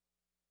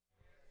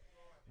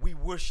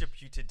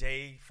worship you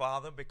today,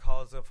 Father,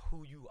 because of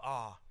who you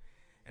are.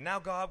 And now,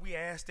 God, we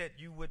ask that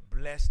you would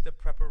bless the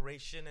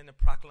preparation and the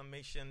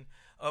proclamation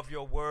of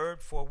your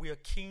word, for we are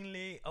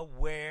keenly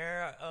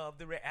aware of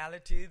the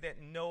reality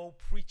that no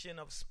preaching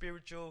of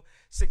spiritual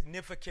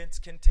significance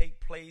can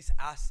take place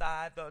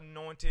outside the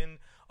anointing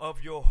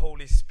of your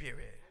Holy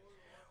Spirit.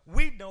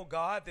 We know,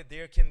 God, that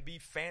there can be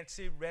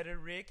fancy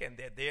rhetoric and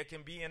that there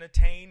can be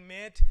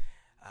entertainment,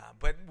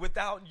 but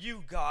without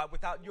you, God,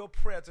 without your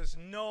presence,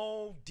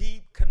 no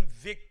deep,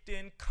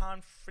 convicting,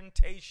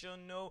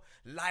 confrontation, no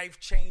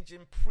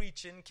life-changing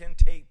preaching can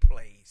take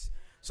place.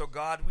 So,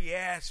 God, we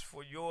ask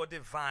for your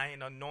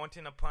divine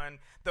anointing upon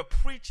the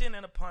preaching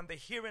and upon the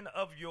hearing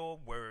of your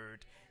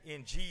word.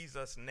 In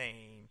Jesus'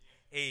 name,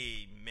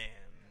 amen.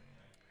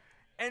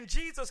 And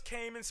Jesus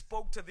came and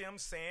spoke to them,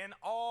 saying,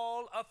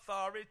 all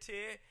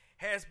authority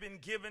has been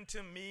given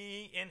to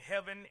me in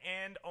heaven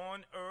and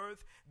on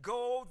earth.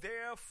 Go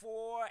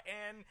therefore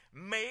and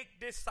make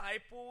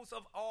disciples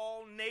of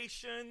all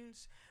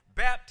nations,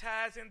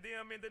 baptizing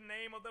them in the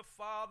name of the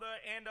Father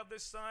and of the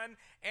Son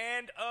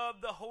and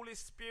of the Holy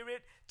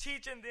Spirit,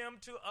 teaching them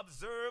to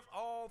observe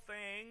all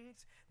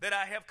things that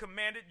I have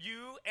commanded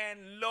you.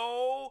 And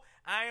lo,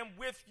 I am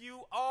with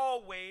you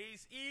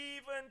always,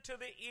 even to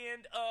the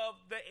end of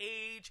the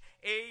age.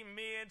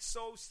 Amen.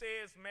 So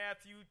says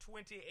Matthew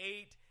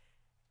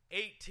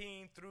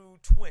 28:18 through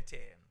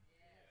 20.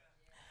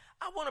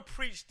 I want to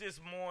preach this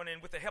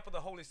morning with the help of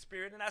the Holy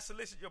Spirit, and I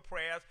solicit your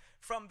prayers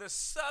from the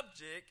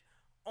subject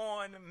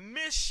on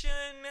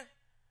mission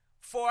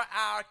for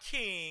our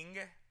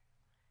King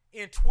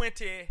in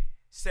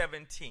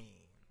 2017.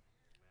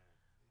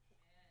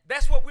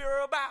 That's what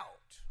we're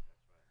about.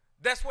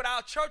 That's what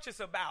our church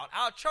is about.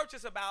 Our church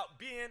is about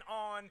being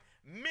on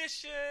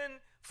mission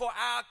for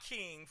our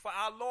King, for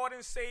our Lord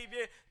and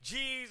Savior,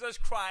 Jesus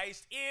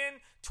Christ,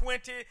 in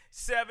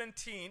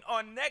 2017.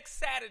 On next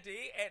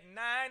Saturday at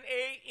 9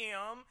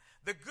 a.m.,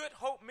 the Good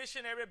Hope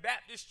Missionary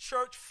Baptist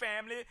Church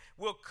family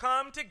will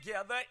come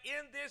together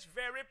in this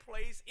very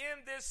place,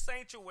 in this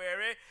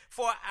sanctuary,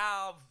 for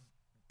our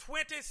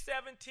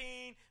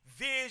 2017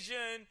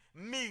 vision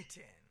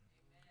meeting.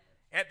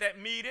 At that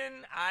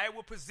meeting, I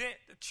will present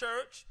the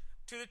church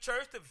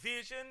the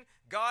vision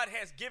God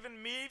has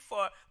given me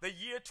for the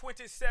year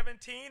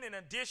 2017. In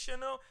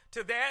addition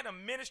to that, the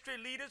ministry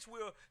leaders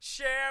will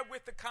share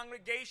with the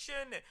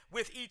congregation,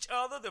 with each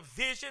other, the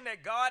vision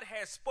that God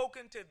has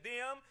spoken to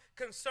them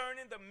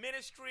concerning the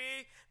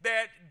ministry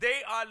that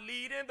they are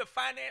leading. The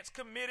finance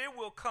committee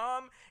will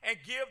come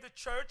and give the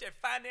church a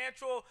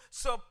financial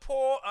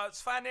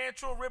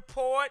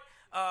report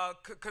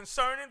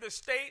concerning the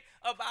state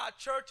of our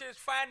church's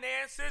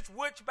finances,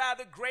 which by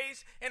the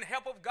grace and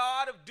help of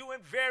God are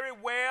doing very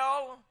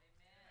well. Amen.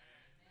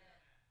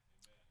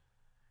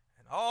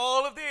 And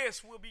all of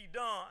this will be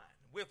done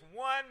with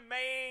one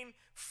main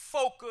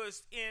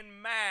focus in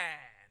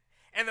mind.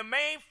 And the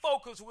main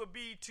focus will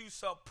be to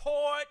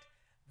support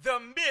the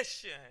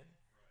mission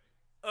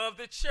of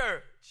the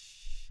church.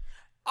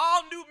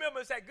 All new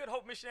members at Good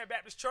Hope Missionary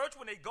Baptist Church,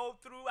 when they go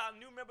through our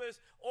new members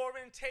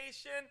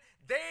orientation,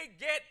 they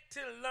get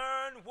to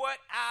learn what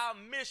our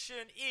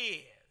mission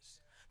is.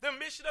 The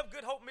mission of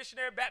Good Hope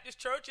Missionary Baptist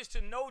Church is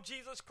to know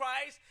Jesus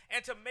Christ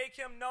and to make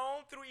him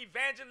known through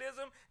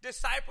evangelism,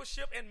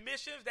 discipleship, and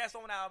missions. That's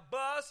on our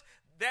bus.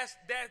 That's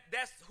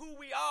who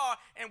we are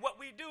and what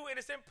we do. And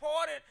it's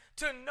important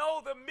to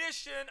know the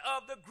mission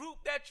of the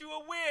group that you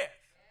are with.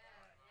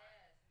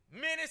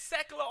 Many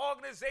secular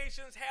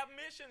organizations have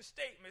mission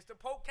statements. The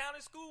Polk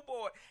County School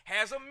Board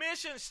has a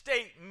mission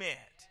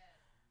statement.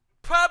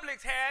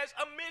 Publix has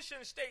a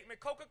mission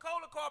statement.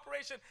 Coca-Cola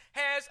Corporation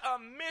has a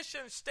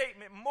mission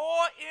statement.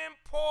 More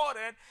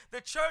important, the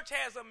church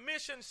has a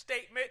mission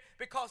statement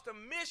because the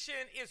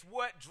mission is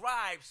what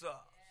drives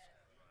us.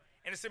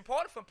 And it's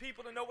important for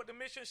people to know what the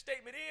mission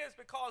statement is,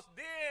 because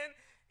then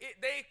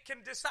they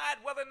can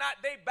decide whether or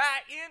not they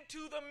buy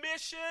into the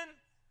mission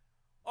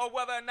or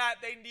whether or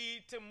not they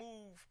need to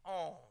move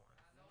on.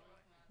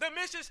 The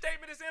mission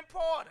statement is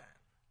important.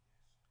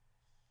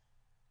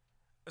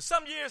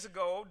 Some years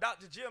ago,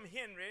 Dr. Jim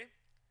Henry,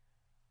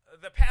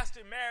 the pastor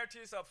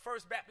emeritus of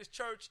First Baptist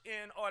Church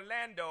in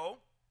Orlando,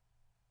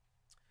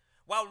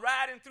 while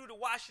riding through the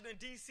Washington,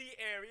 D.C.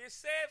 area,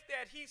 said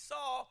that he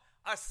saw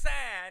a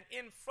sign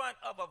in front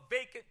of a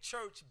vacant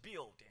church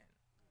building.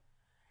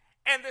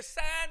 And the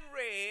sign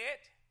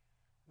read,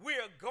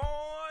 "We're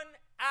going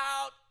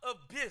out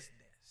of business."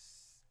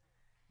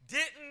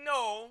 Didn't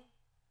know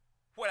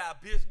what our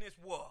business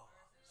was.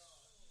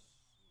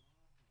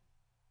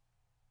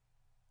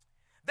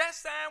 That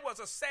sign was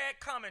a sad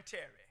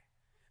commentary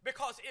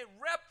because it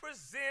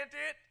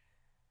represented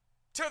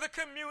to the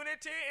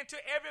community and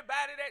to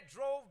everybody that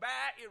drove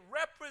by, it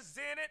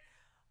represented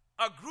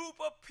a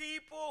group of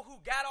people who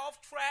got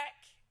off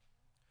track,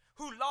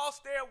 who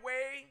lost their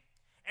way,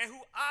 and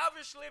who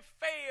obviously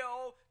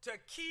failed to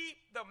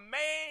keep the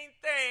main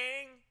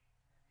thing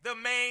the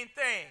main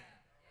thing.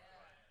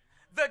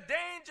 The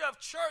danger of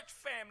church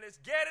families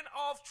getting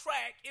off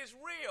track is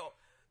real.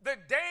 The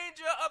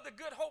danger of the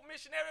Good Hope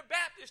Missionary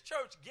Baptist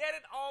Church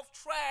getting off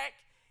track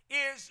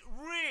is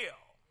real.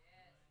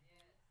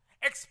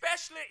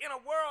 Especially in a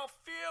world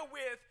filled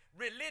with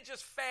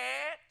religious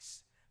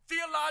fads,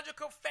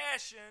 theological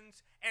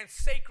fashions, and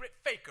sacred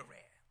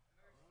fakery.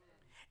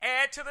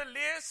 Add to the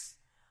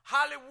list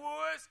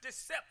Hollywood's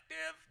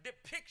deceptive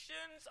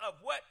depictions of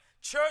what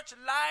church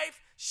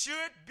life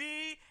should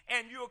be,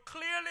 and you'll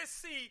clearly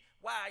see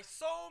why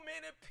so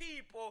many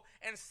people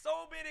and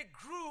so many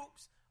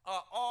groups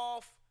are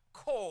off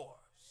course.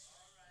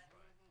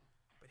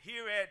 But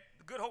here at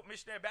the Good Hope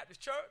Missionary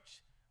Baptist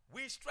Church,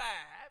 we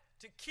strive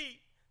to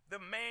keep the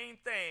main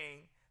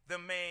thing the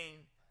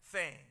main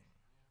thing.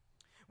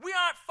 We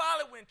aren't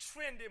following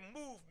trendy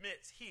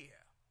movements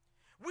here.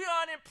 We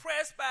aren't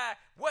impressed by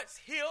what's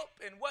hip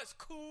and what's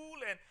cool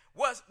and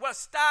what's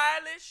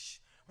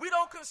stylish. We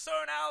don't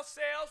concern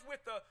ourselves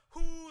with the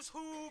who's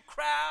who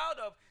crowd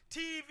of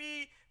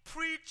TV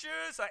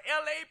preachers or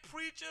LA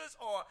preachers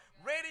or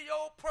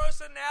radio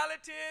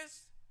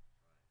personalities.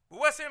 But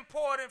what's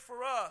important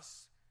for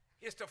us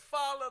is to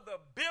follow the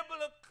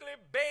biblically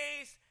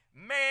based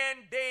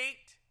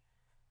mandated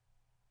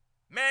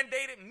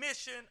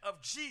mission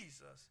of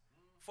Jesus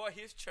for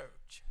his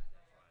church.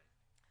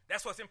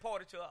 That's what's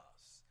important to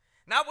us.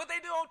 Not what they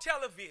do on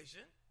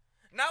television,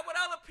 not what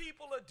other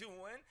people are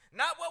doing,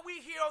 not what we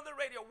hear on the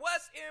radio.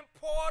 What's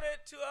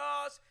important to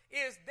us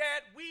is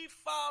that we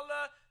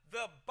follow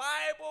the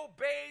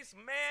Bible-based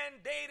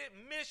mandated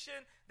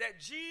mission that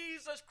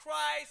Jesus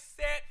Christ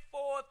set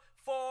forth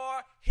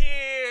for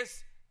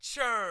his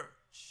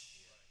church.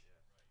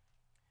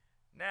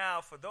 Now,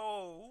 for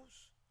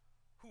those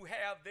who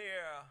have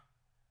their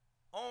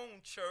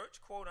own church,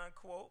 quote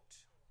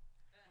unquote,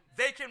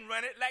 they can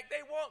run it like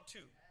they want to.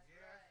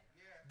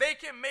 They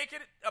can make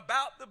it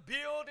about the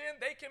building.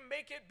 They can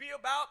make it be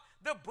about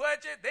the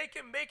budget. They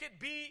can make it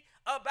be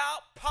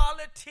about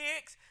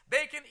politics.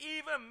 They can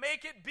even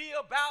make it be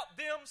about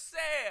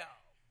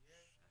themselves.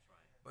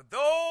 But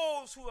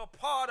those who are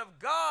part of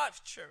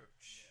God's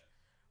church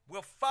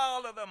will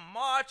follow the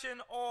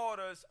marching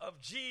orders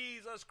of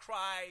Jesus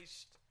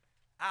Christ,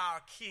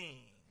 our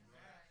King.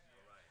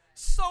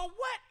 So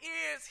what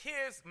is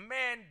his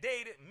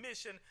mandated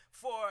mission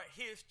for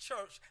his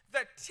church?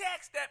 The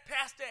text that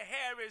Pastor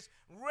Harris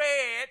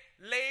read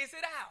lays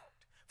it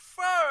out.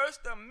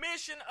 First, the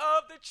mission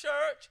of the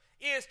church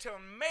is to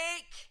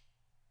make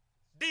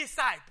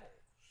disciples.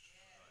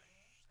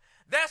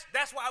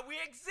 That's why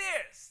we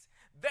exist.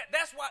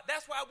 That's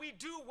why we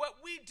do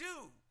what we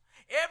do.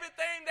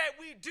 Everything that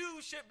we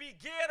do should be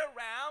geared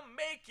around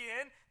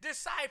making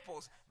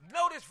disciples.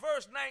 Notice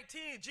verse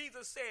 19,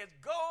 Jesus says,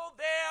 go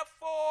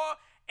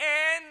therefore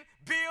and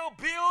build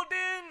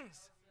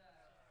buildings.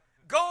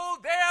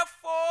 Go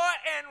therefore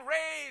and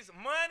raise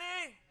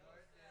money.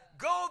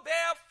 Go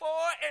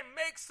therefore and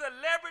make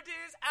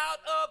celebrities out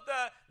of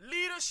the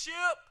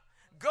leadership.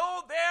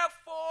 Go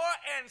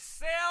therefore and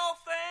sell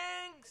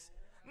things.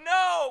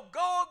 No,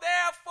 go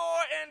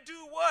therefore and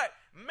do what?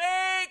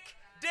 Make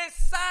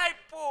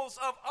disciples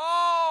of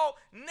all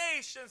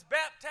nations,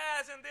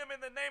 baptizing them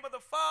in the name of the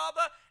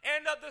Father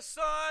and of the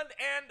Son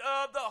and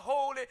of the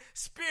Holy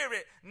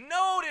Spirit.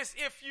 Notice,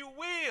 if you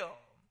will,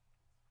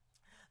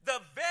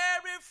 the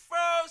very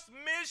first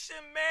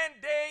mission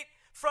mandate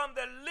from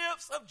the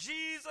lips of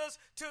Jesus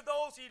to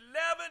those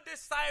 11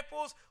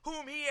 disciples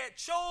whom he had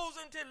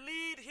chosen to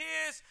lead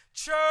his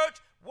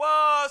church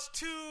was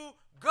to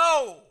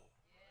go.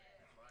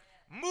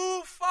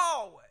 Move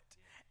forward,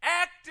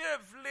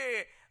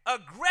 actively,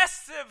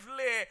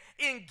 aggressively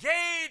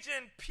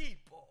engaging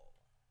people.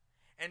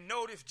 And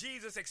notice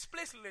Jesus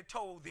explicitly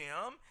told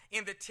them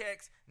in the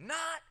text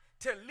not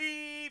to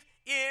leave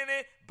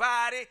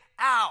anybody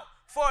out.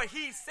 For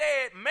he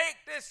said,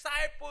 make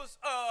disciples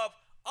of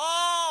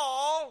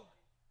all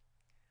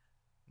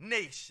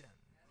nations.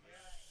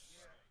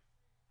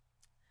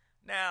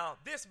 Now,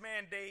 this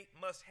mandate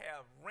must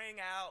have ring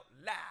out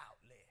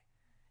loudly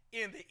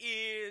in the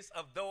ears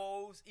of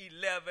those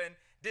 11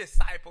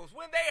 disciples.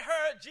 When they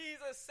heard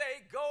Jesus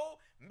say, go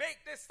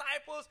make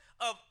disciples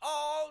of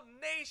all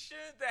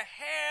nations, the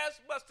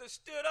hairs must have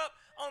stood up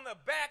on the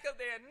back of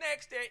their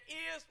necks. Their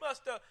ears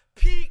must have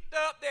peaked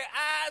up. Their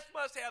eyes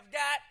must have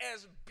got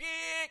as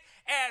big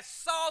as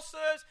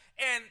saucers,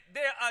 and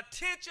their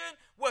attention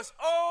was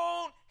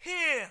on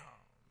him.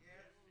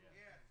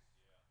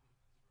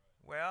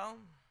 Well,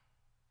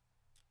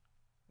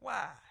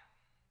 why?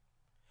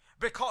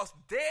 Because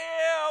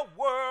their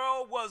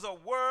world was a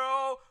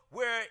world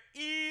where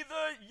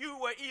either you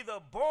were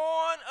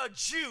born a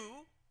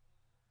Jew,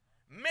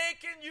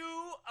 making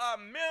you a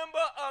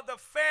member of the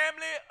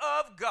family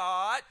of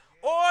God,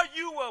 or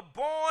you were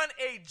born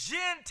a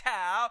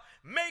Gentile,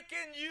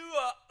 making you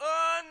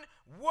an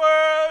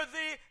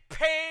unworthy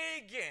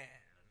pagan.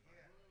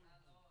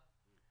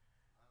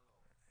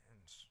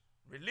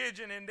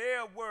 Religion in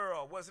their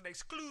world was an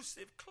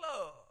exclusive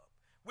club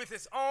with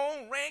its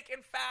own rank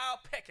and file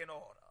pecking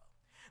order.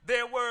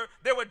 There were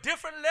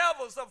different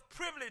levels of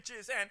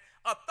privileges and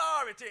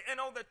authority, and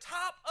on the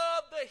top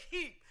of the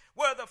heap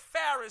were the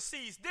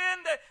Pharisees, then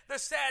the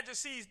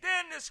Sadducees,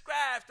 then the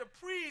scribes, the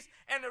priests,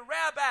 and the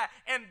rabbi,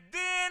 and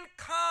then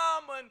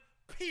common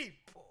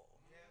people.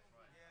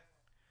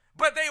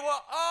 But they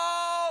were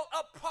all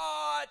a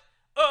part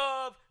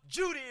of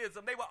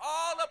Judaism. They were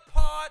all a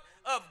part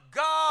of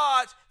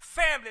God's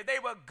family. They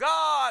were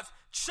God's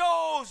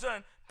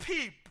chosen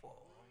people.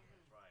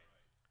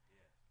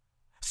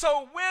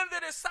 So when the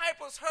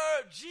disciples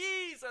heard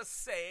Jesus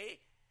say,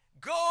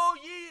 "Go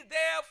ye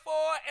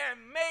therefore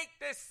and make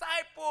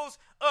disciples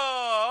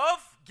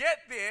of,"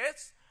 get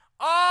this,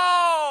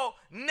 "all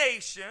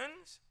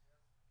nations,"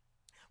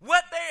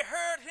 what they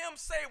heard him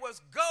say was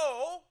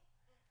go,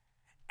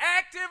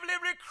 actively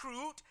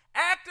recruit,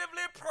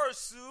 actively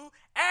pursue,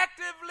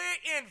 actively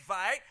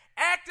invite,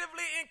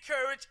 actively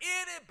encourage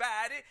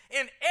anybody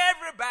and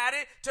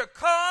everybody to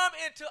come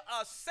into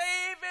a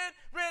saving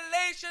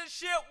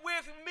relationship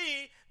with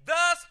me,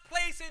 thus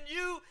placing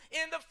you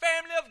in the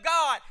family of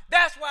God.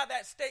 That's why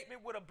that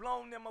statement would have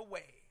blown them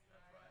away.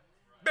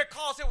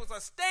 Because it was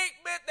a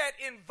statement that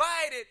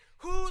invited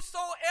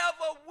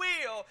whosoever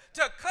will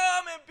to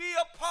come and be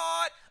a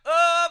part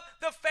of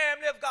the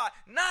family of God.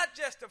 Not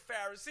just the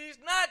Pharisees,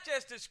 not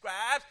just the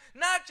scribes,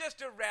 not just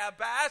the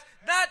rabbis,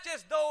 not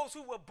just those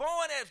who were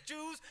born as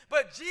Jews,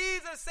 but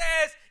Jesus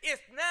says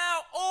it's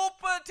now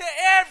open to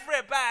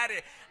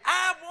everybody.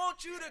 I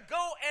want you to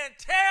go and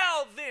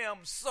tell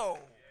them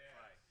so.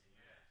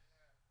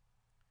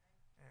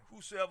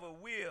 Whosoever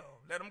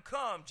will, let them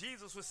come.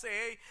 Jesus would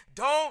say,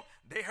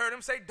 they heard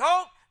him say,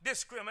 don't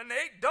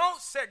discriminate, don't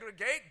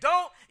segregate,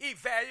 don't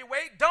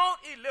evaluate, don't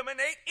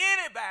eliminate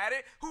anybody.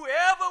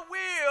 Whoever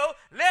will,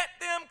 let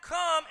them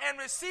come and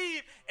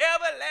receive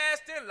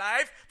everlasting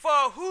life.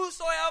 For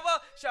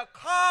whosoever shall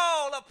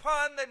call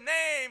upon the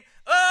name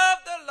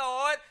of the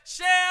Lord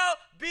shall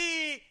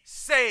be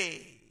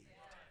saved.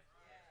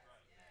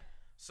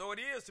 So it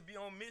is to be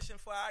on mission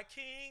for our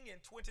King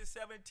in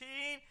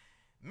 2017.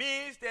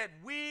 Means that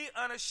we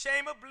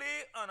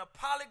unashamedly,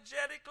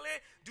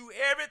 unapologetically do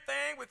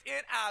everything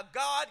within our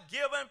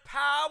God-given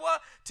power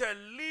to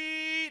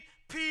lead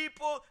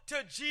people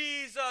to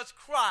Jesus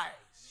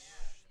Christ.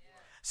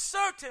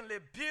 Certainly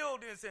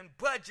buildings and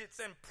budgets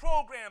and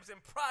programs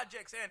and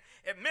projects and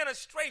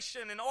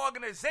administration and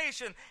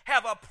organization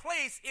have a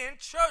place in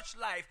church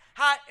life.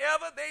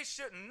 However, they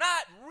should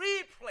not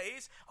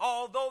replace,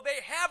 although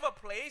they have a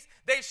place,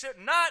 they should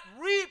not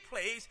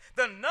replace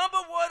the number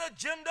one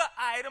agenda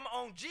item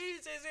on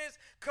Jesus'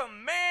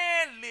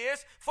 command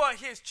list for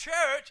his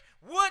church,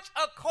 which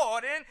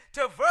according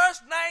to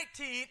verse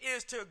 19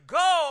 is to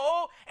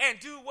go and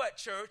do what,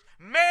 church?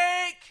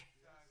 Make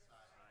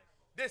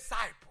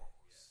disciples.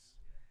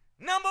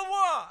 Number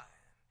one.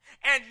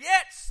 And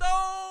yet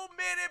so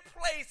many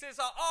places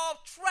are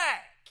off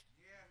track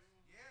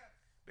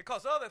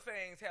because other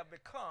things have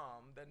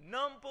become the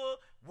number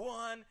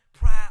one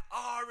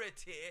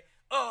priority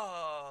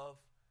of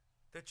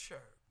the church.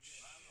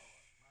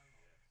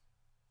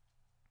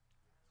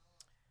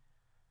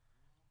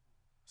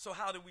 So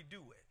how do we do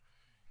it?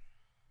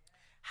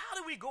 How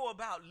do we go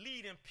about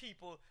leading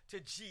people to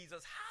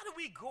Jesus? How do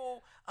we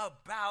go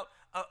about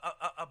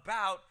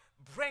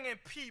bringing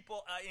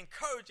people,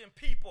 encouraging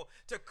people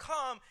to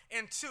come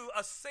into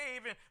a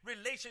saving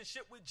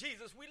relationship with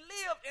Jesus? We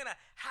live in a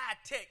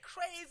high-tech,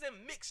 crazy,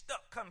 mixed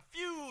up,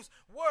 confused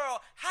world.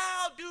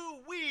 How do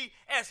we,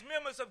 as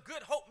members of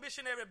Good Hope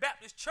Missionary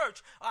Baptist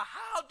Church,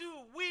 how do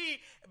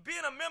we,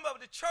 being a member of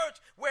the church,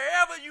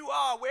 wherever you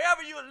are,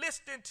 wherever you're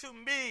listening to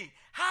me,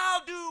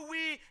 how do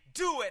we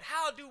do it?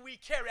 How do we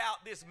carry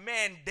out this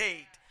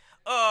mandate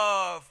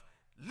of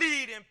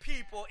leading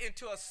people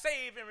into a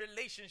saving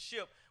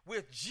relationship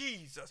with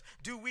Jesus?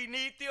 Do we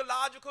need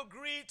theological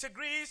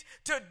degrees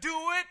to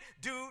do it?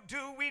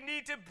 Do we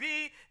need to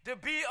be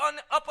on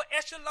the upper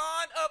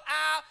echelon of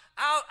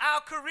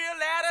our career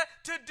ladder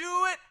to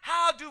do it?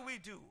 How do we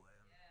do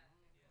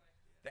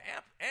it?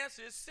 The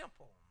answer is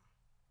simple.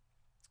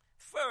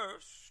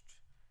 First,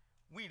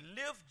 we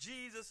lift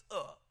Jesus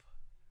up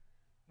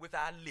with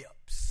our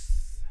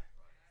lips.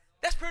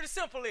 That's pretty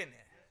simple, isn't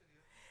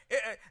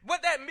it?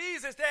 What that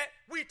means is that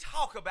we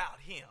talk about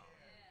him.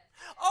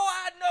 Oh,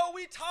 I know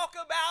we talk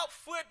about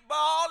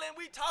football and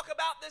we talk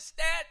about the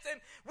stats and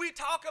we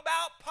talk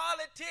about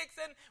politics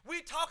and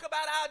we talk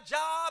about our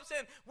jobs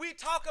and we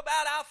talk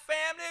about our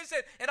families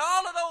and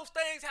all of those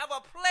things have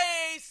a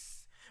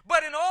place.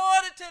 But in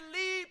order to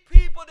lead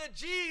people to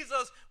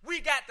Jesus, we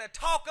got to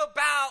talk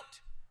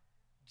about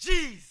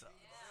Jesus.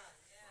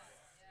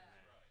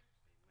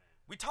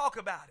 We talk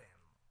about him.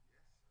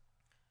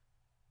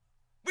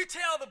 We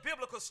tell the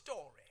biblical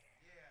story.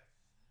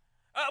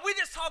 We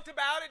just talked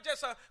about it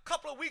just a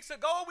couple of weeks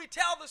ago. We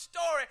tell the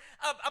story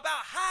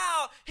about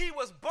how he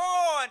was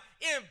born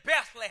in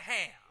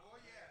Bethlehem.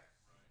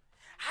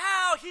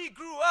 How he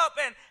grew up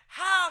and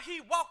how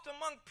he walked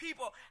among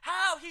people,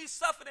 how he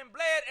suffered and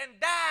bled and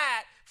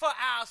died for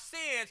our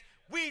sins.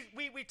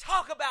 We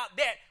talk about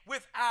that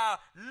with our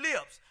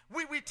lips.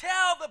 We We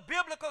tell the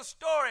biblical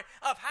story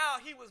of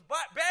how he was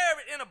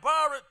buried in a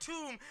borrowed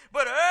tomb,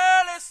 but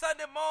early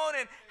Sunday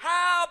morning,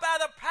 how by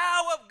the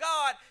power of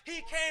God,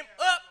 he came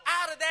up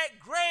out of that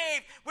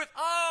grave with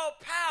all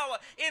power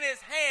in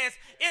his hands.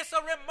 It's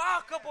a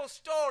remarkable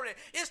story.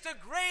 It's the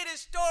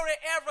greatest story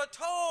ever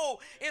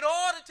told. In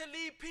order to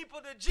lead people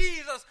to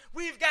Jesus,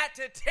 we've got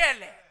to tell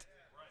it.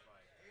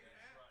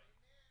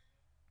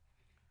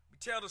 We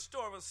tell the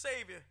story of a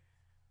Savior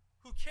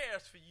who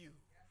cares for you.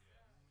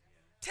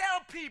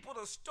 Tell people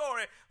the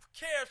story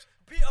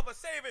of a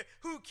Savior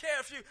who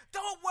cares for you.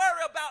 Don't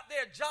worry about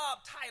their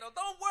job title.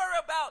 Don't worry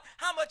about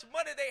how much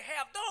money they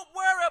have. Don't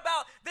worry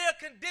about their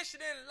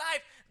condition in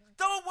life.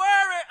 Don't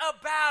worry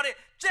about it.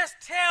 Just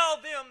tell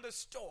them the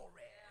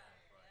story.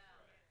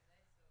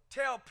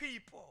 Tell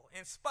people,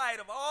 in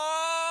spite of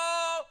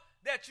all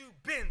that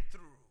you've been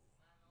through,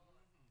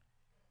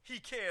 he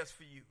cares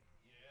for you.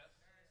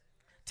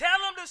 Tell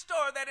them the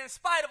story that in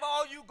spite of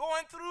all you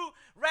going through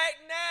right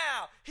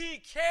now, he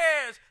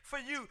cares for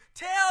you.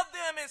 Tell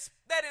them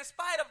that in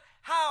spite of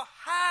how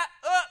high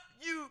up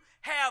you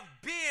have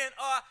been,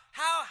 or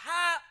how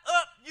high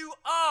up you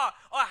are,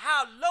 or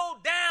how low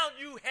down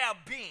you have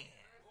been,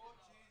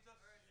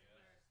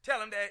 tell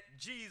them that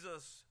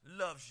Jesus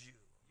loves you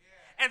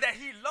and that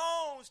he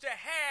longs to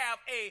have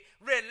a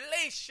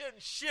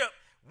relationship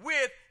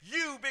with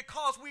you,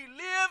 because we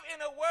live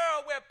in a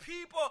world where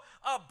people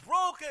are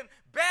broken,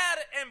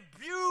 battered, and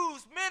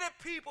abused. Many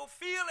people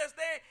feel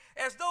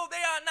as though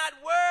they are not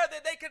worthy.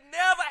 They could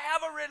never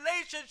have a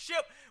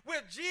relationship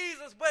with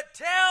Jesus. But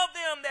tell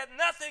them that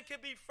nothing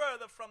can be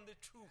further from the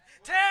truth.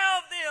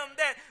 Tell them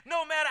that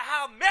no matter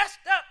how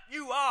messed up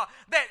you are,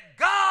 that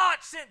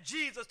God sent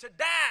Jesus to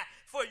die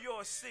for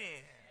your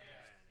sin.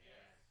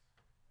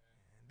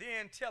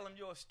 Then tell them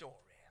your story.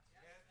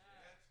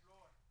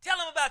 Tell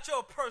them about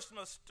your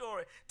personal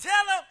story.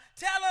 Tell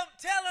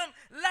them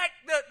like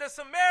the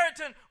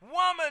Samaritan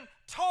woman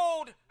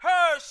told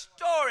her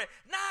story,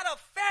 not a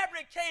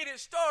fabricated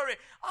story.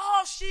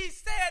 All she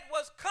said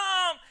was,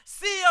 "Come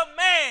see a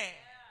man."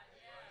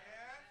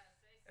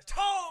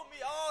 Told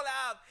me all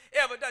I've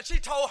ever done. She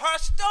told her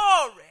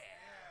story.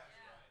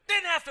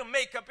 Didn't have to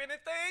make up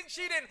anything.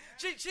 She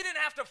didn't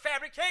have to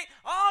fabricate.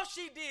 All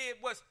she did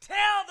was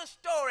tell the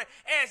story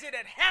as it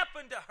had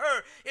happened to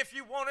her. If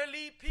you want to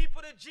lead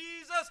people to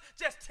Jesus,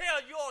 just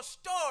tell your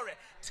story.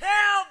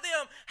 Tell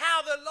them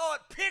how the Lord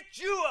picked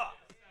you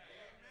up.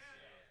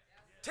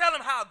 Tell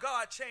them how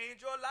God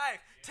changed your life.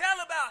 Tell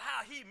about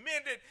how he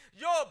mended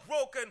your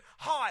broken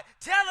heart.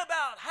 Tell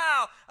about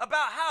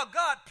how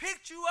God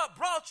picked you up,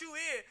 brought you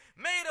in,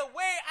 made a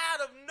way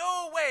out of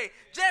no way.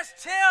 Just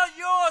tell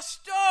your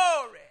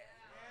story.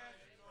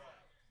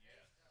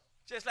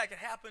 Just like it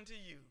happened to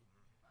you.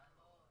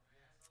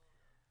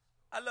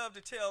 I love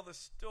to tell the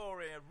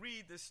story and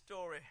read the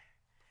story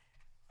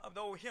of the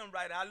old hymn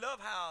writer. I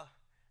love how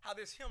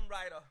this hymn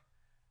writer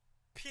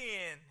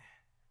penned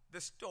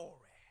the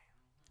story.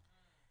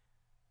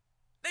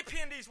 They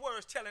penned these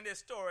words telling their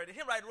story. The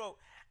hymn writer wrote,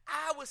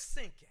 "I was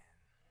sinking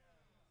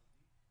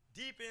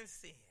deep in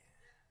sin,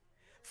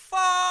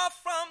 far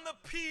from the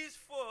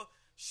peaceful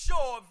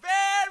shore,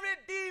 very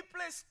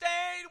deeply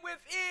stained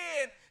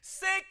within,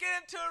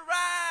 sinking to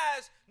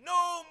rise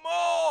no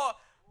more.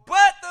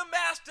 But the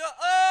master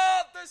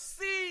of the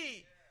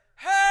sea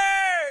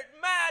heard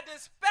my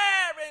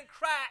despairing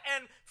cry,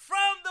 and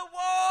from the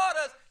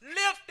waters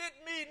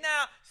lifted me.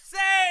 Now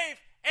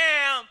safe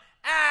am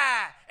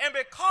I." And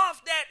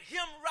because that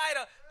hymn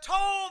writer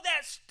told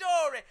that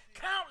story,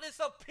 countless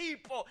of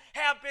people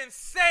have been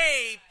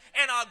saved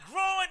and are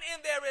growing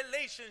in their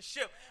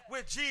relationship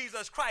with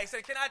Jesus Christ.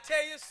 And can I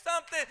tell you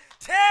something?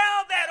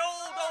 Tell that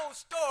old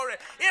story.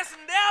 It's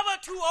never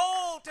too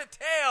old to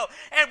tell,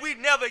 and we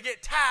never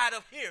get tired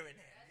of hearing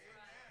it.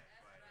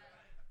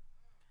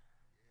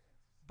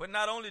 But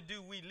not only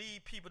do we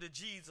lead people to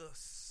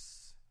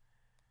Jesus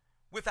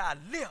with our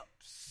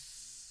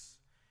lips,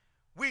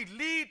 we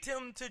lead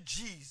them to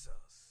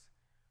Jesus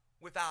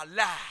with our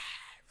lives.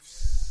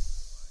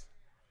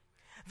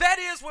 That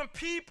is, when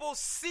people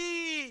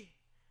see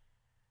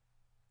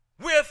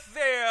with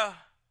their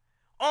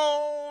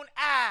own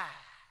eyes,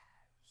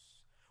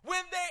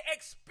 when they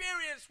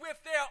experience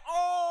with their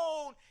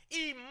own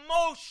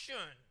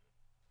emotions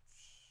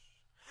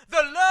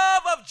the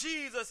love of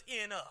Jesus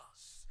in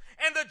us,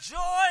 and the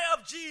joy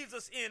of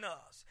Jesus in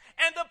us,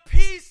 and the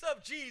peace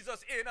of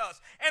Jesus in us,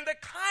 and the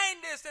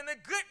kindness and the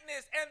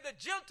goodness and the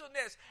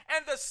gentleness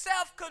and the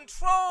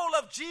self-control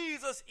of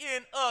Jesus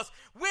in us,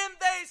 when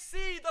they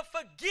see the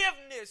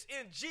forgiveness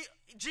in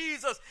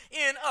Jesus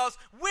in us,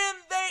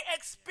 when they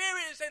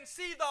experience and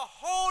see the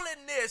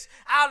holiness,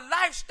 our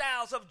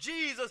lifestyles of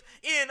Jesus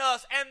in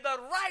us, and the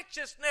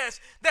righteousness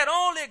that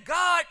only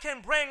God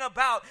can bring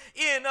about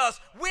in us,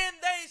 when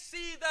they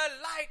see the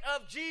light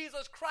of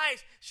Jesus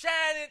Christ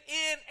shining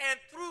in and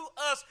through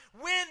us,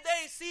 when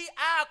they see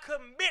our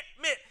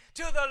commitment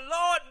to the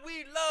Lord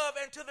we love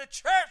and to the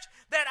church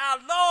that our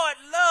Lord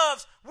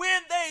loves,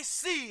 when they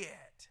see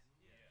it,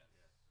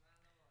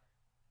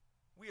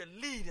 we are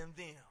leading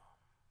them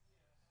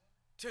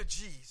to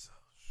Jesus.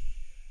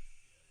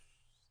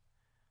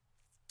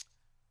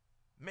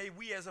 may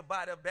we as a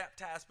body of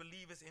baptized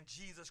believers in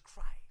Jesus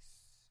Christ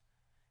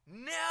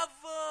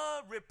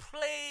never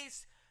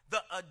replace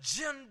the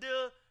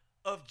agenda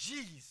of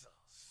Jesus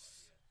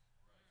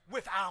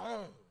with our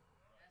own.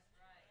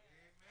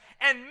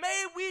 And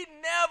may we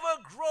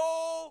never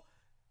grow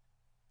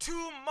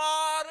too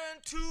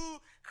modern, too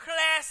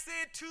classy,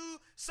 too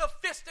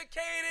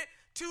sophisticated,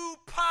 too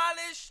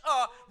polished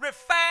or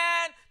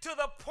refined to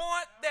the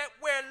point that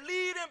we're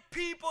leading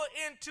people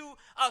into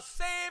a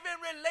saving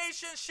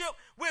relationship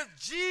with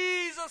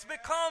Jesus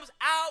becomes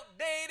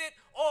outdated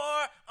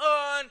or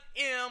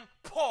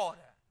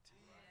unimportant.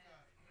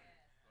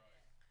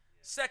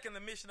 Second, the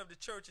mission of the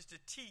church is to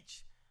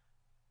teach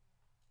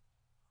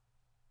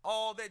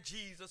all that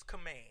Jesus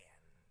commands.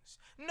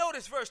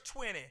 Notice verse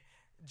 20.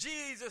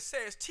 Jesus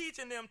says,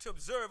 teaching them to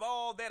observe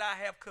all that I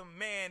have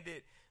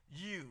commanded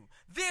you.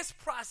 This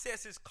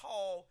process is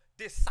called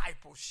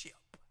discipleship.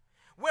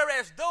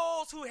 Whereas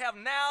those who have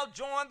now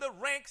joined the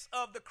ranks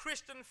of the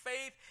Christian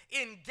faith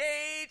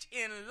engage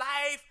in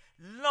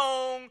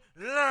lifelong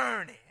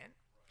learning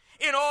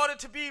in order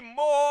to be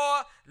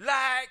more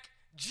like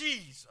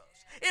Jesus.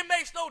 It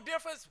makes no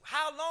difference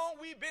how long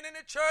we've been in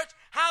the church,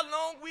 how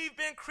long we've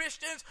been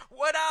Christians,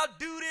 what our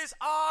duties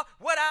are,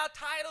 what our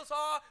titles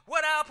are,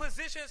 what our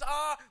positions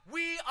are.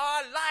 We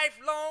are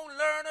lifelong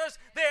learners.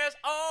 There's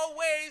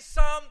always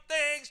some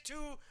things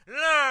to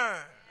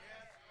learn.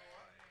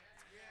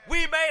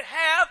 We may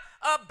have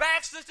a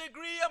bachelor's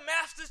degree, a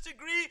master's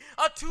degree,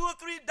 a 2 or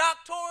 3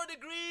 doctoral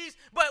degrees,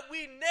 but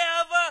we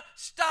never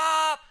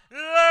stop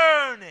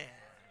learning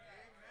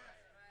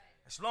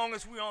as long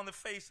as we're on the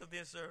face of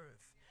this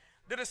earth.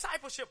 The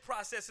discipleship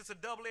process is a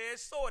double-edged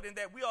sword in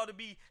that we ought to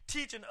be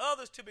teaching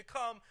others to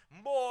become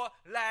more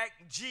like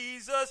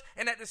Jesus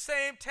and at the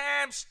same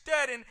time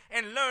studying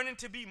and learning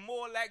to be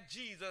more like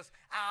Jesus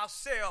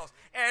ourselves.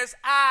 As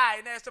I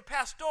and as the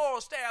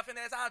pastoral staff and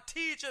as our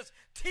teachers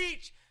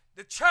teach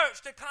the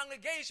church, the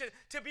congregation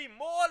to be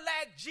more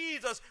like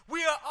Jesus,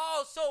 we are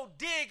also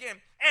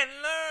digging and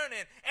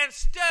learning and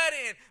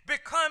studying,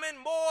 becoming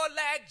more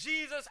like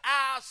Jesus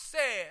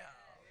ourselves.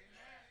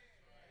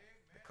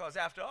 Because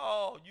after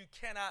all, you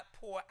cannot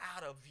pour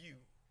out of you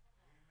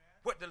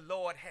what the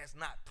Lord has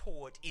not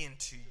poured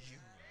into you.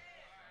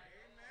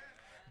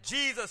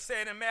 Jesus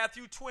said in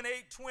Matthew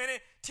 28:20,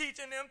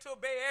 teaching them to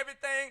obey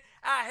everything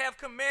I have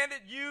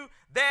commanded you.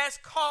 That's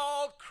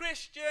called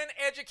Christian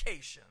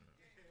education.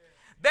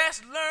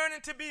 That's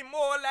learning to be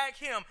more like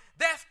him.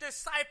 That's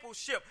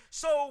discipleship.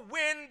 So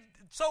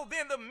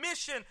then the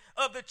mission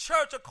of the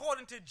church,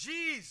 according to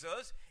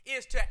Jesus,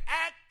 is to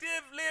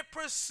actively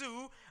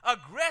pursue,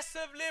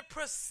 aggressively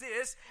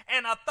persist,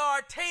 and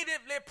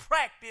authoritatively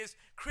practice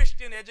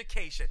Christian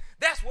education.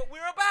 That's what we're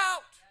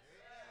about.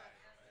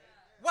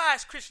 Why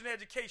is Christian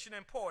education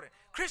important?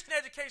 Christian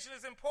education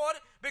is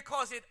important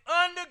because it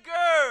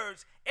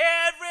undergirds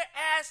every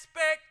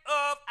aspect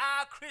of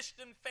our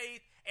Christian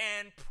faith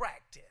and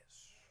practice.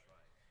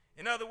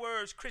 In other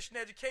words, Christian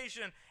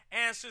education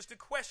answers the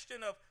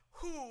question of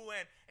who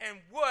and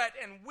what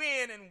and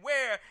when and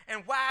where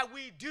and why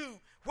we do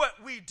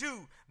what we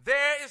do.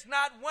 There is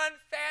not one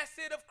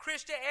facet of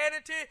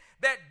Christianity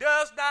that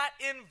does not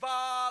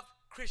involve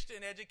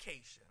Christian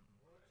education.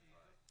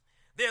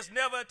 There's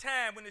never a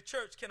time when the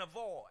church can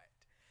avoid,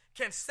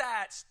 can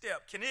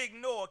sidestep, can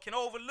ignore, can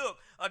overlook,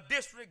 or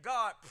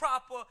disregard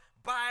proper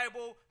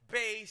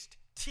Bible-based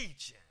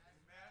teaching.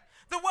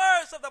 The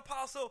words of the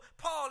Apostle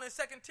Paul in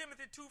 2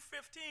 Timothy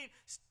 2:15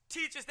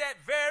 teaches that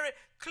very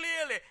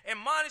clearly,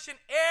 admonishing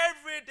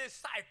every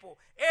disciple,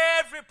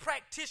 every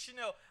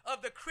practitioner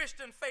of the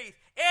Christian faith,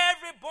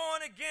 every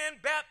born-again,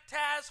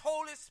 baptized,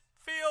 Holy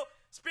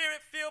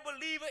Spirit-filled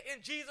believer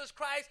in Jesus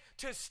Christ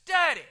to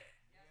study,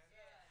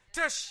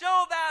 to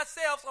show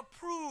thyself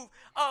approved,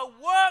 a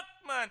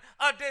workman,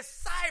 a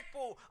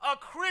disciple, a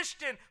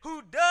Christian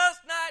who does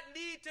not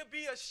need to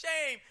be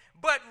ashamed,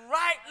 but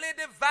rightly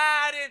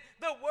dividing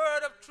the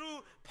word of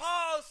truth.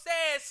 Paul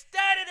says,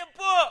 study the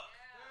book.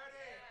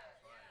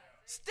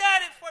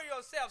 Study for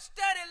yourself.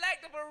 Study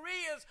like the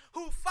Bereans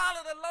who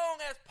followed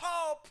along as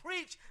Paul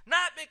preached,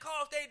 not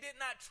because they did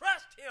not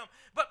trust him,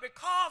 but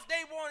because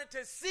they wanted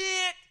to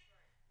see it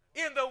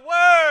in the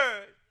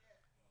word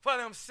for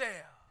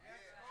themselves.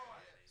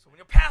 So when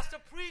your pastor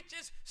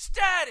preaches,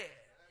 study.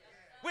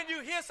 When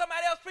you hear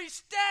somebody else preach,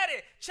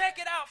 study. Check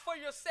it out for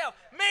yourself.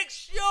 Make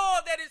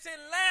sure that it's in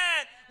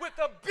line with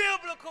the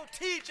biblical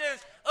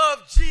teachings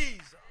of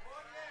Jesus.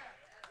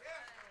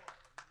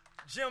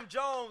 Jim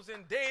Jones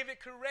and David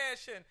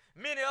Koresh and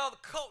many other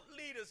cult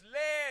leaders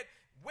led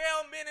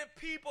well-meaning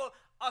people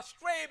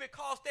astray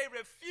because they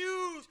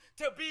refused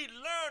to be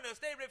learners.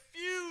 They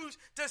refused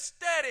to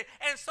study,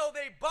 and so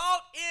they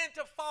bought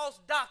into false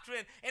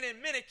doctrine, and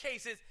in many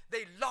cases,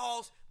 they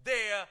lost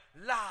their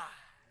lives.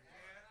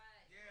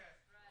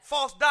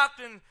 False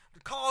doctrine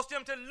caused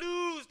them to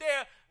lose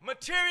their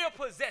material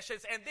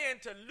possessions and then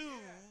to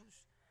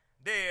lose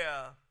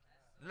their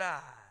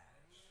lives.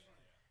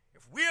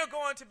 If we're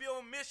going to be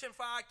on mission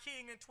for our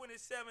King in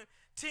 2017,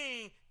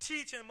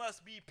 teaching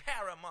must be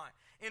paramount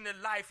in the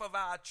life of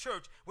our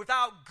church.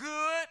 Without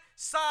good,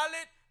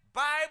 solid,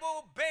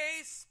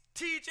 Bible-based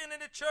teaching in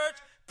the church,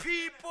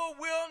 people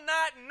will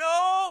not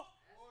know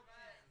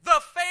the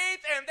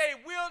faith and they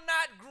will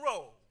not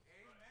grow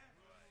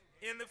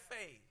in the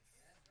faith.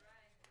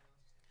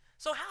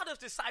 So how does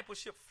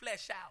discipleship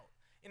flesh out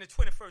in the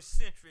 21st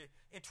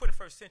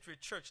century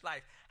church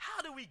life?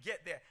 How do we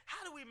get there?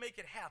 How do we make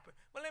it happen?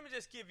 Well, let me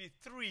just give you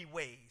 3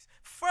 ways.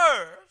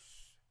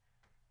 First,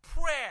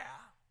 prayer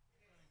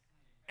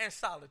and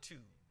solitude.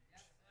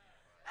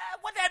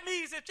 What that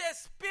means is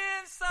just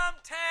spend some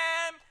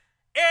time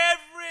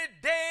every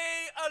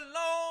day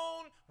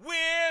alone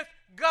with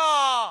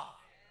God.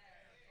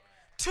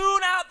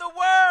 Tune out the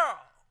world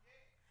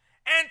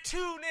and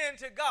tune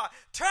into God.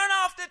 Turn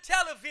off the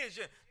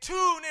television.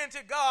 Tune into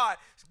God.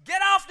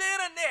 Get off the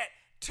internet.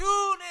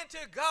 Tune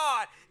into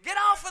God. Get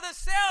off of the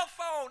cell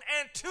phone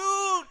and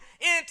tune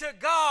into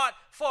God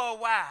for a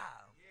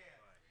while.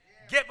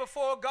 Get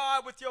before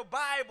God with your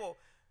Bible,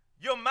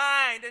 your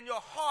mind and your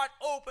heart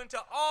open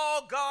to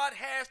all God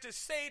has to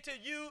say to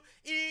you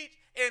each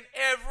and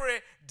every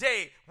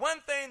day.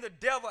 One thing the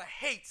devil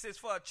hates is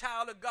for a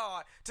child of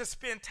God to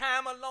spend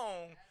time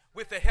alone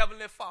with the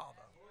Heavenly Father.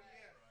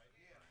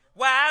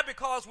 Why?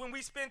 Because when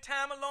we spend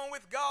time alone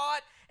with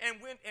God and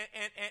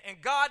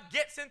God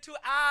gets into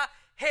our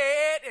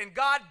head and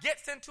God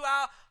gets into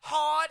our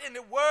heart and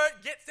the word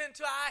gets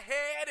into our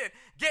head and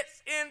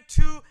gets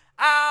into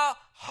our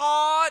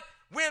heart,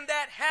 when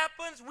that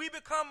happens, we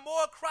become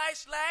more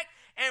Christ-like.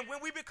 And when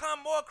we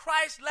become more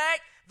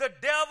Christ-like, the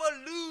devil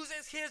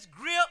loses his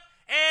grip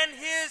and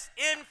his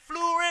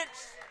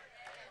influence.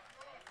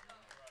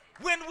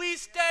 When we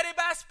study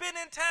by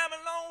spending time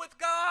alone with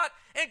God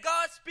and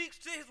God speaks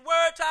to his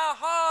word to our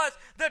hearts,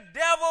 the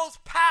devil's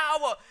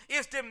power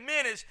is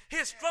diminished.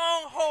 His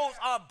strongholds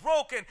are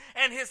broken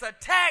and his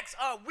attacks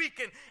are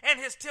weakened and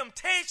his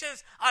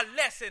temptations are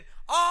lessened,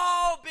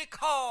 all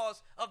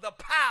because of the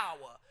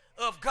power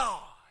of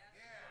God.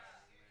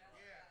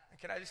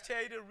 Can I just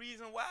tell you the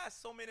reason why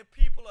so many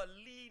people are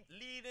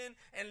leading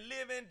and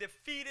living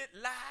defeated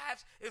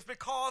lives is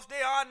because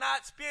they are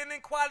not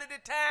spending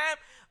quality time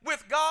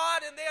with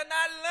God and they are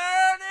not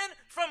learning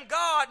from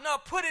God nor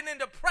putting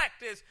into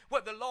practice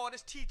what the Lord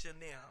is teaching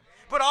them.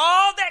 But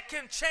all that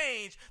can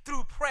change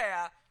through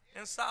prayer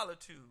and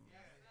solitude.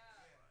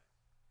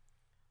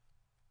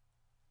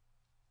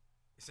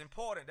 It's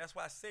important. That's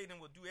why Satan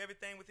will do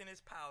everything within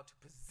his power to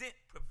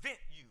prevent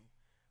you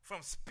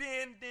from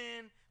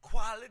spending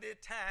quality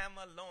time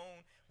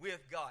alone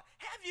with God.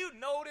 Have you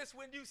noticed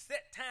when you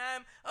set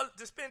time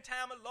to spend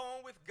time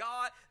alone with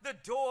God, the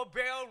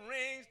doorbell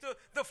rings,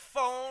 the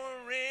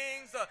phone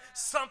rings,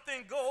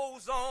 something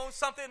goes on,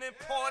 something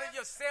important,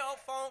 your cell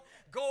phone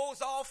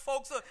goes off,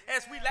 folks,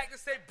 as we like to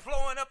say,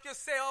 blowing up your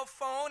cell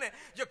phone, and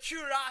your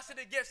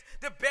curiosity gets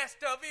the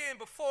best of you, and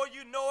before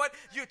you know it,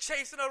 you're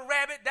chasing a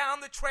rabbit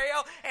down the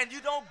trail, and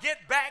you don't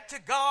get back to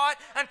God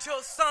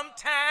until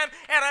sometime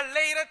at a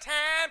later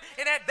time,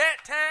 and at that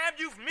time,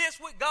 you've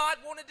missed what God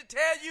wanted to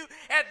tell you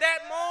at that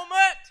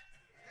moment.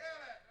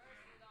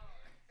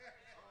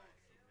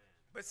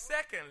 But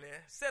secondly,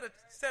 set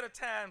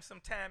some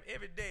time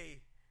every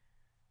day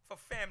for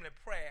family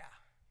prayer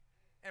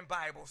and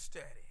Bible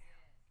study.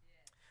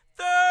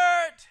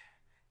 Third,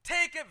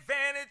 take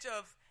advantage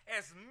of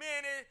as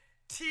many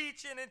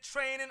teaching and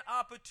training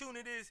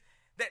opportunities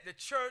that the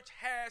church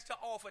has to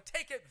offer.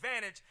 Take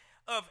advantage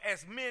of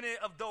as many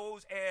of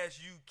those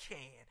as you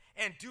can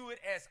and do it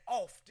as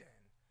often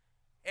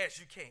as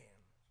you can.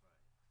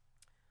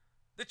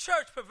 The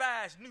church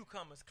provides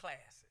newcomers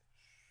classes,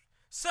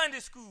 Sunday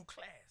school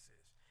classes,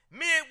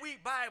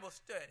 midweek Bible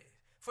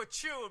studies for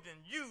children,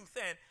 youth,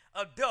 and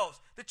adults.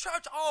 The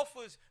church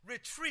offers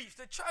retreats.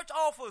 The church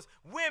offers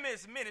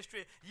women's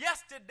ministry.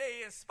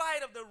 Yesterday, in spite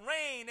of the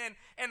rain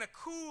and the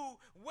cool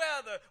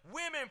weather,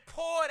 women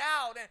poured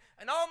out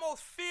and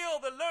almost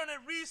filled the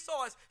Learning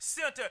Resource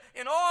Center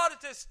in order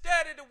to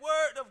study the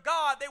Word of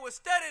God. They were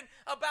studying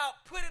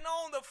about putting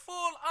on the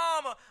full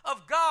armor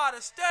of God,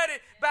 a study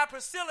by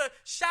Priscilla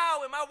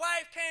Shower. My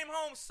wife came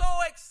home so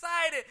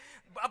excited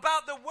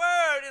about the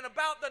Word and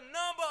about the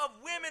number of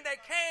women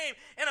that came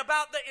and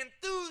about the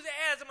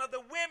enthusiasm of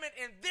the women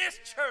in this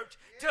church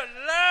to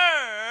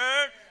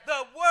learn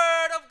the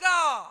Word of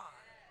God.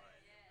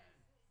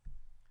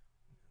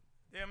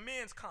 There are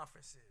men's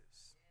conferences.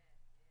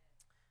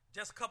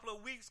 Just a couple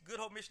of weeks, Good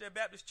Hope Missionary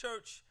Baptist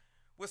Church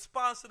will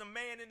sponsor the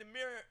Man in the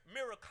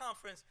Mirror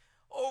Conference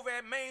over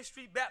at Main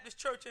Street Baptist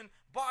Church in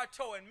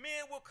Bartow, and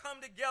men will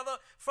come together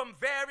from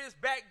various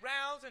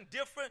backgrounds and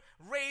different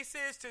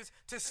races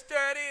to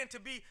study and to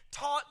be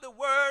taught the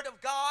Word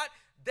of God.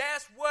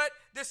 That's what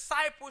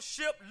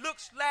discipleship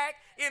looks like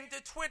in the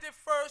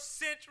 21st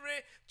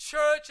century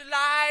church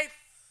life.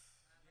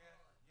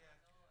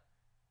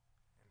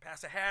 And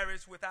Pastor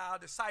Harris, with our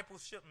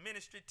discipleship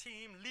ministry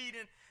team,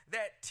 leading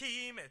that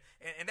team,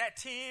 and that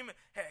team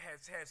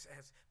has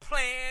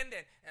planned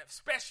and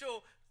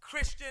special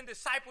Christian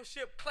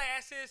discipleship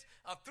classes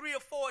 3 or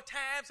 4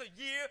 times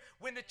a year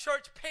when the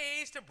church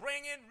pays to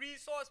bring in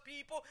resource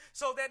people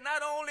so that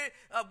not only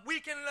we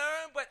can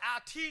learn, but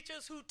our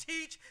teachers who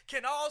teach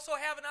can also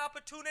have an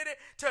opportunity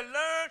to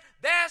learn.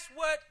 That's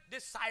what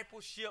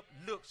discipleship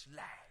looks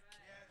like.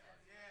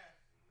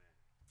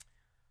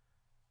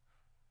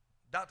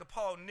 Dr.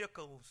 Paul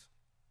Nichols,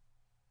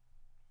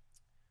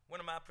 one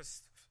of my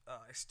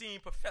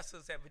esteemed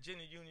professors at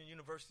Virginia Union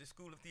University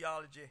School of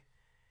Theology,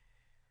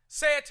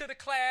 said to the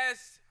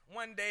class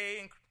one day,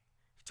 and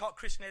he taught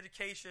Christian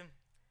education,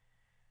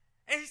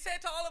 and he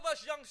said to all of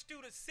us young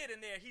students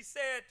sitting there, he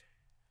said,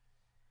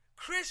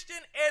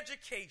 Christian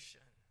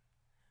education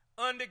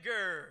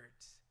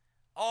undergirds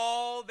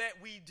all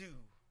that we do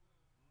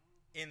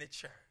in the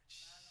church.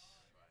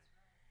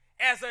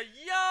 As a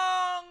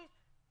young,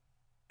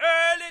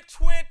 early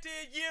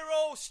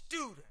 20-year-old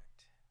student,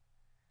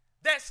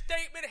 that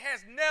statement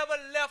has never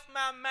left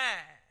my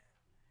mind.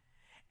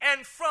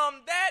 And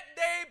from that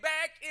day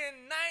back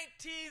in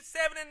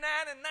 1979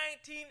 and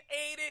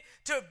 1980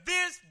 to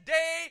this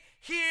day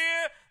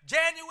here,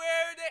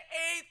 January the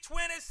 8th,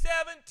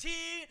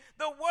 2017,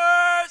 the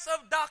words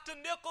of Dr.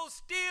 Nichols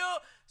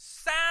still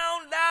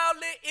sound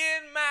loudly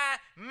in my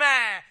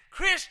mind.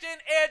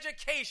 Christian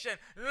education,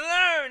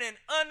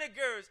 learning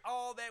undergirds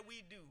all that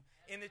we do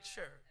in the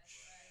church.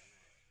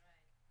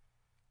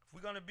 If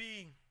we're going to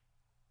be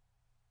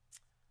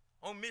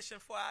on mission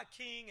for our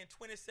King in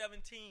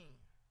 2017,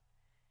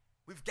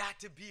 we've got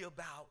to be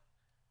about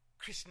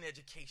Christian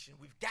education.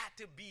 We've got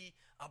to be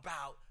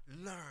about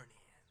learning.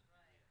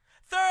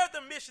 Third,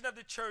 the mission of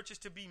the church is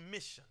to be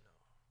missional,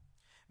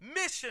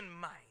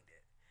 mission-minded,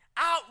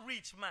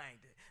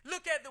 outreach-minded.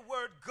 Look at the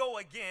word go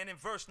again in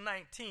verse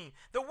 19.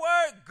 The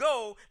word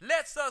go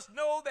lets us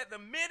know that the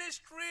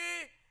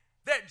ministry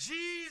that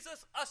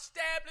Jesus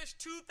established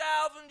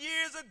 2,000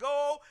 years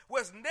ago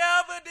was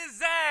never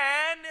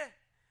designed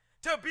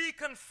to be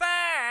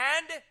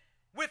confined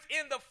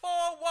within the 4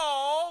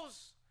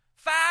 walls,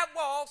 5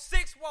 walls,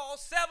 6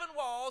 walls, 7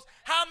 walls,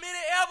 how many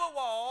ever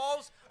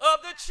walls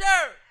of the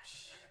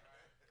church.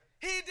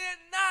 He did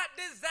not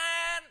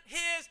design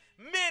his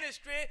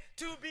ministry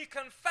to be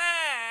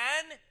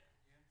confined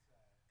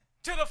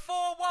to the 4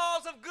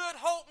 walls of Good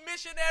Hope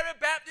Missionary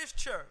Baptist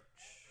Church.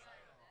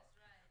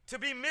 To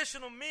be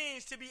missional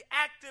means to be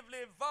actively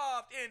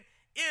involved in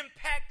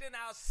impacting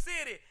our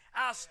city,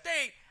 our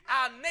state,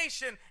 our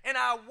nation, and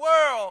our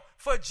world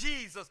for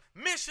Jesus.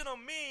 Missional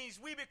means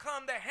we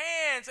become the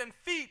hands and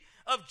feet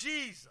of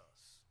Jesus.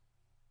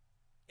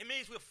 It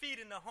means we're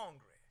feeding the hungry.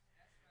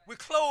 We're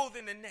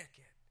clothing the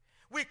naked.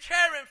 We're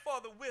caring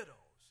for the widows.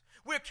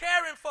 We're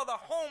caring for the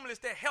homeless,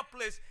 the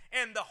helpless,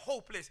 and the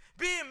hopeless.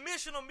 Being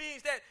missional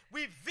means that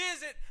we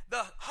visit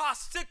the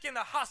sick in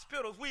the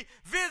hospitals. We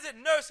visit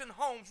nursing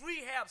homes,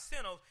 rehab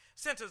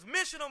centers.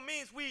 Missional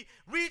means we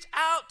reach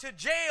out to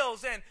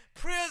jails and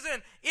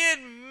prison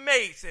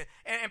inmates.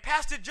 And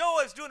Pastor Joe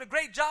is doing a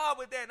great job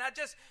with that. And I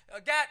just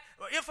got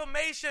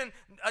information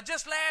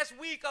just last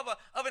week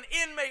of an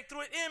inmate,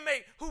 through an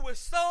inmate who was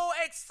so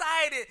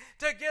excited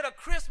to get a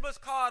Christmas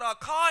card or a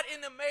card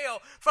in the mail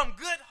from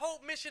Good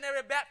Hope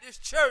Missionary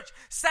Baptist Church,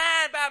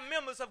 signed by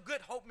members of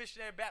Good Hope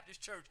Missionary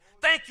Baptist Church.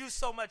 Thank you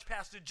so much,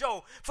 Pastor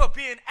Joe, for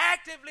being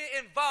actively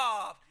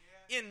involved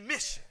in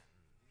mission.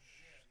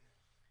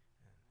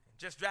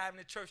 Just driving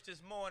to church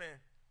this morning,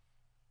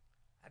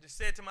 I just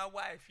said to my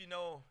wife,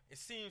 it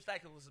seems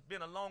like it was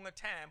been a longer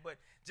time, but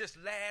just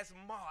last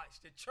March,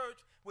 the church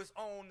was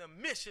on the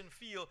mission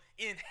field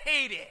in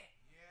Haiti.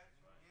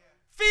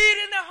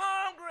 Feeding the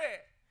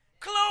hungry,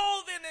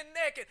 clothing the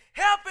naked,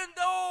 helping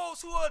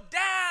those who are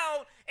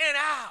down and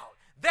out.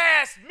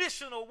 That's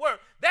missional work.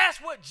 That's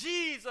what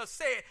Jesus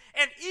said.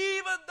 And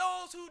even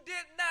those who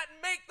did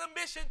not make the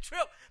mission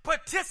trip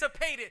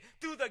participated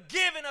through the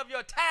giving of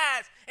your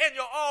tithes and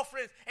your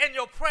offerings and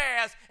your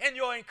prayers and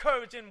your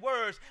encouraging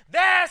words.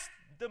 That's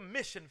the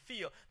mission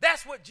field.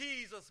 That's what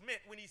Jesus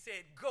meant when he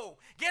said, go.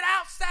 Get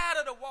outside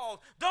of the walls.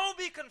 Don't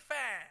be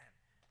confined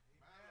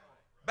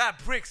by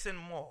bricks and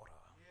mortar.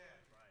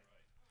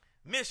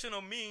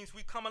 Missional means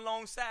we come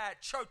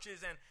alongside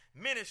churches and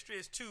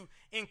ministries to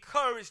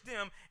encourage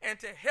them and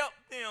to help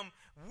them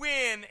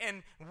win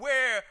and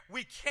where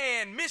we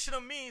can.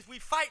 Missional means we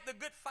fight the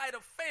good fight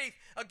of faith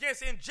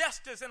against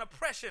injustice and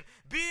oppression.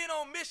 Being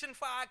on mission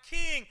for our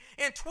King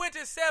in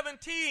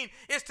 2017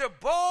 is to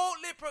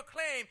boldly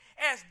proclaim,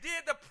 as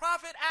did the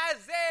prophet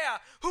Isaiah,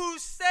 who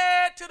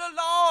said to the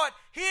Lord,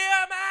 "Here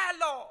am I,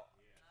 Lord.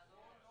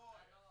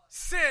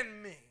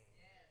 Send me."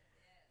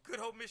 Good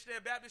Hope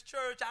Missionary Baptist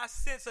Church, I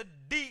sense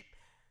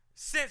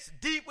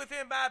deep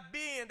within my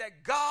being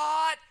that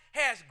God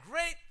has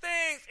great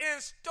things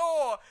in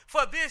store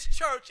for this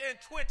church in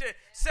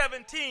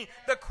 2017.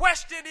 The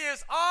question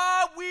is,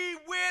 are we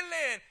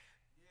willing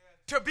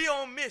to be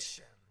on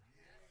mission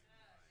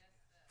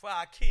for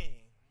our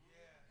King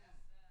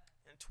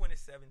in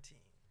 2017?